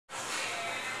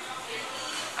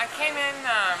I came in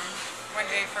one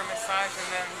day for a massage and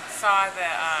then saw the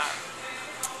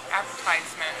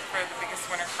advertisement for the biggest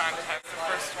winter contest, the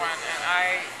first one, and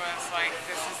I was like,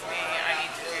 this is me, I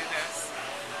need to do this.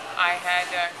 I had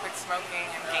quit smoking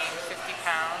and gained 50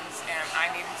 pounds, and I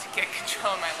needed to get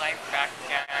control of my life back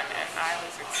again, and I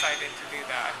was excited to do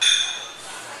that.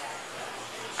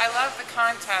 I love the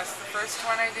contest, the first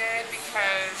one I did,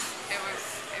 because it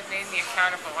made me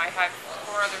accountable. I had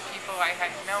 4 other people, I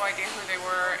had no idea who they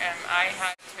were, and I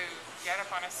had to get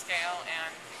up on a scale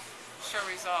and show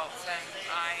results. And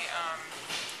I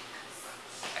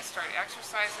started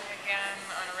exercising again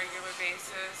on a regular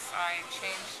basis. I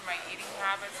changed my eating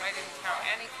habits. I didn't count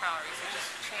any calories. I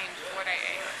just changed what I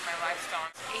ate, my lifestyle.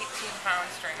 18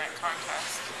 pounds during that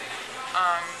contest.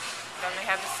 Then they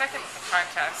had the second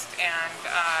contest, and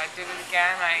did it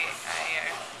again. I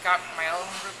got my own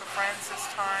group of friends this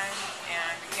time,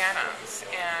 and again, I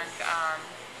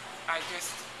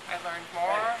learned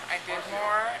more, I did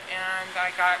more, and I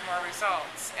got more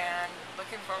results. And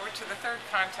looking forward to the third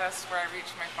contest where I reach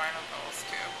my final goals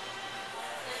too.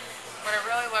 What I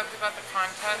really loved about the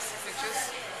contest is it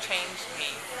just changed me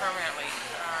permanently.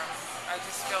 I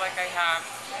just feel like I have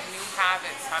new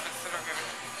habits that are going to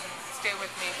stay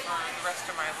with me for the rest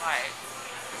of my life.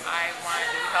 I want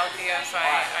to be healthy as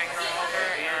I grow older,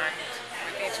 and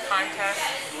with each contest,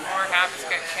 more habits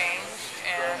get changed,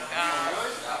 and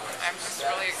I'm just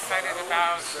really excited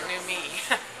about the new me.